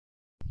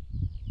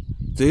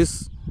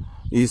This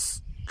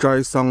is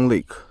Dry Sun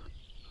Lake.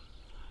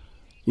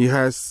 It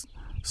has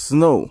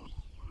snow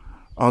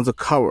on the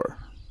cover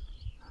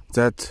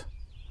that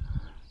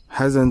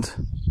hasn't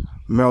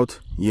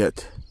melted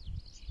yet.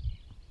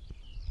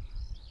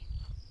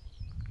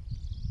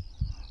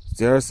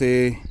 There's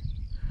a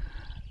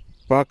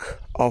bucket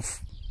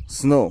of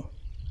snow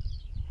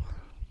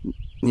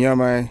near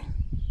my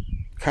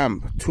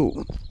camp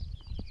too.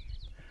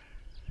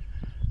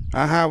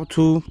 I have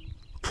to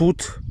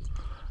put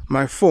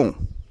my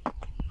phone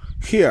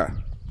here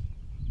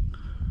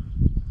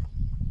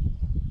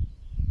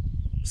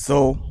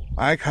so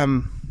I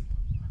can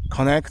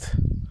connect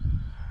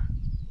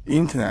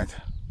internet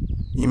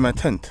in my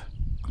tent.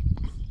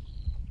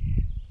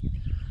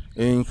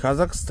 In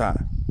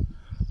Kazakhstan,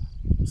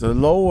 the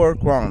lower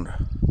ground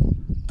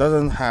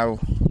doesn't have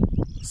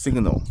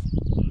signal,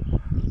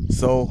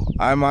 so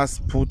I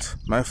must put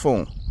my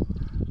phone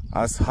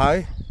as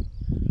high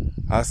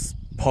as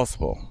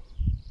possible.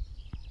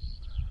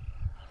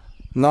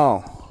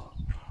 Now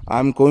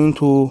I'm going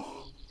to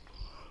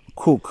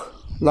cook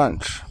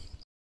lunch.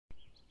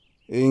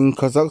 In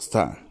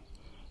Kazakhstan,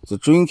 the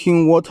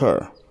drinking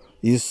water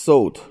is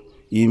sold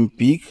in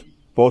big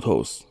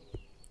bottles.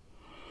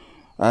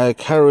 I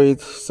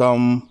carried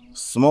some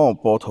small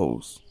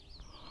bottles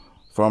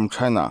from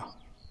China,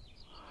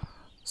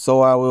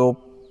 so I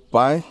will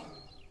buy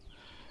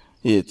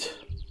it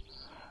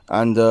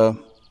and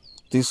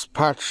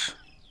dispatch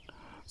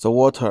the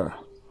water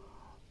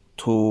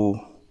to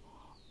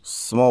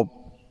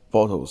small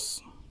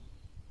bottles.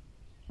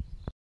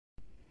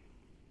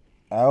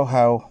 I'll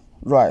have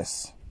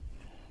rice,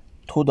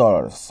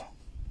 $2,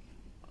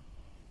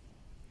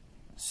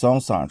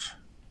 sausage,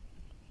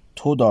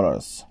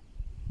 $2,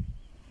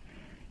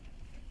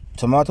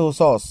 tomato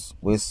sauce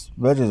with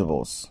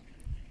vegetables,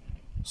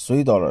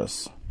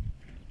 $3,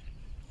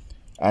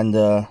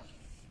 and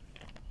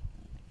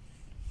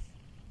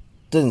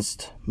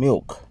condensed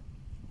milk,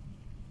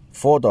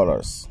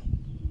 $4.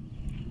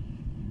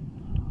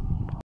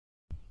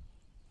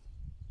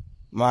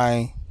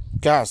 My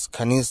gas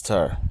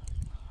canister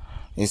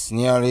is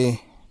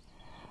nearly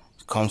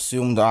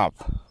consumed up,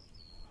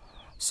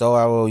 so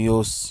I will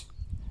use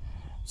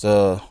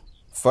the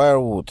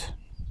firewood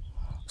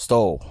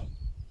stove.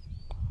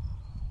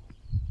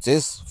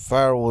 This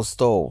firewood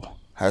stove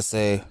has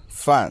a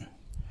fan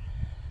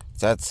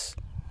that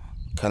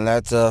can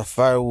let the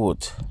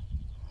firewood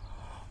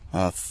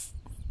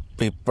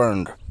be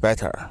burned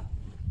better.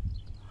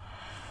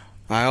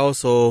 I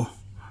also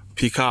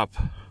pick up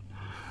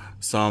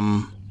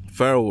some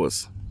firewood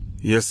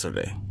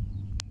yesterday.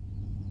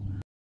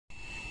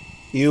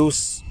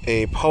 Use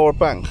a power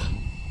bank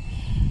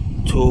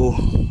to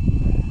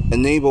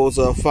enable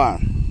the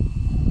fan.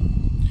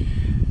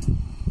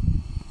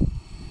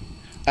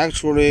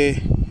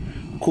 Actually,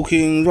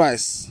 cooking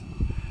rice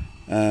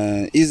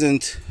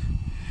isn't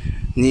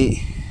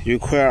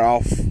require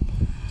of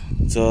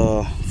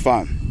the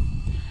fan,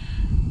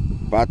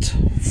 but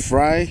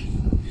fry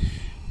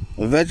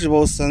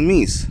vegetables and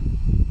meat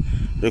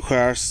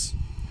requires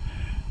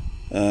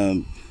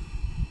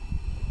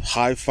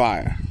high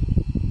fire.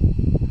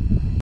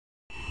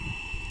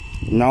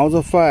 Now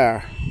the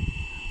fire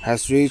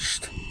has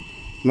reached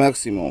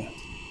maximum.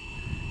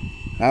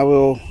 I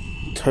will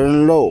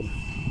turn low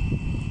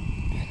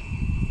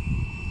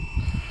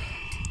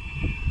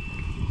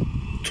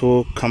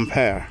to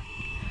compare.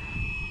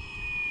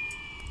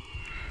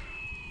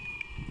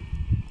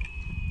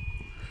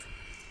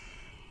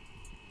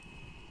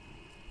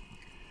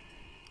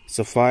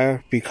 The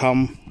fire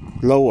become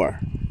lower.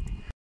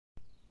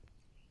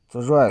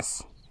 The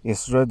rice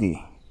is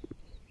ready.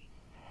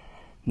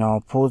 Now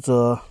put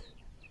the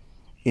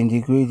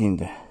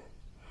ingredient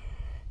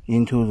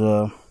into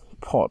the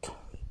pot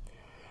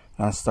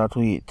and start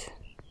to eat.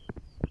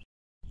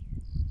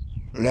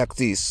 Like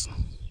this.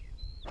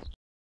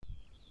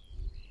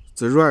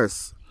 The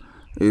rice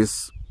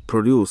is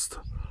produced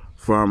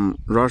from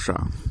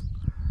Russia,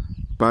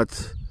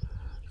 but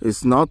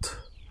it's not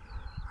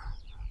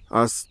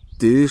as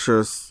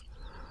delicious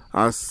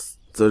as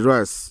the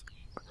rice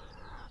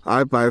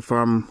I buy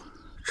from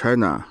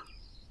China,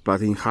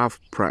 but in half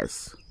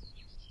price.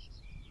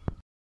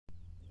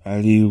 I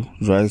leave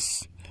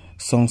rice,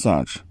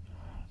 sausage,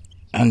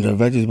 and the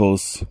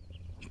vegetables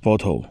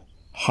bottle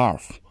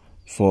half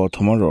for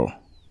tomorrow,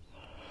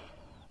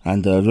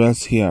 and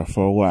rest here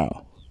for a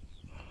while.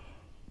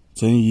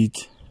 Then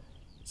eat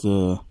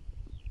the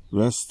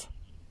rest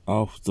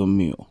of the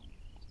meal.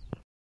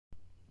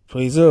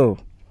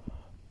 Preserve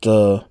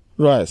the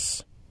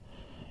rice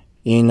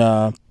in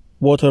a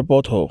water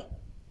bottle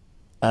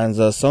and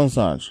the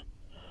sausage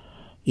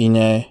in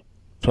a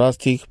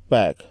plastic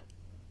bag.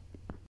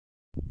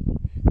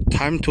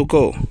 Time to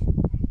go.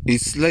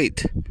 It's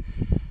late,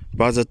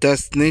 but the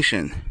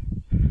destination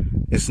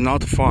is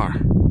not far.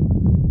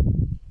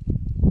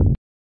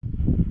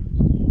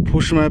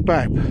 Push my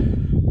bike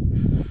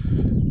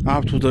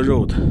up to the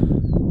road.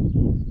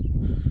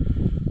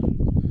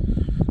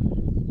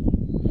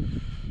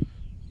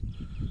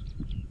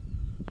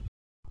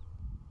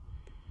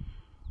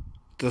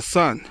 the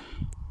sun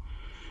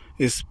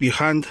is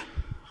behind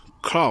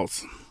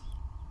clouds.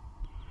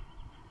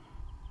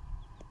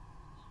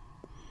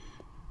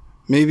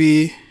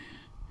 Maybe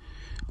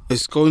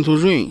it's going to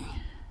rain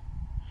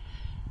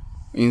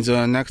in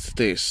the next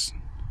days.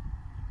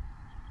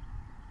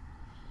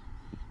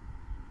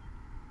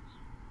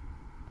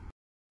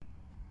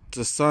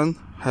 The sun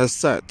has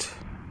set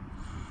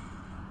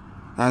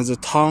and the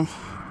town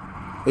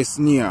is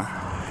near,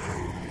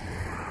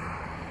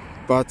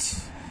 but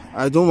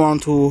I don't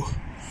want to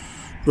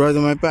ride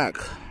my bike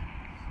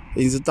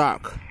in the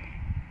dark,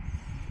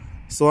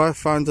 so I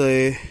found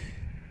a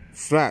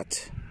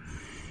flat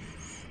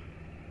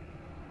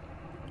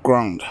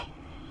ground.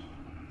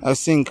 I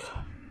think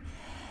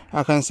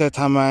I can set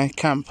up my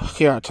camp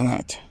here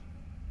tonight.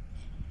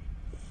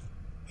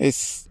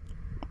 It's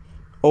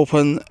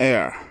open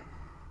air,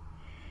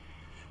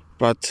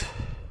 but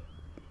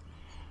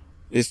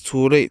it's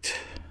too late.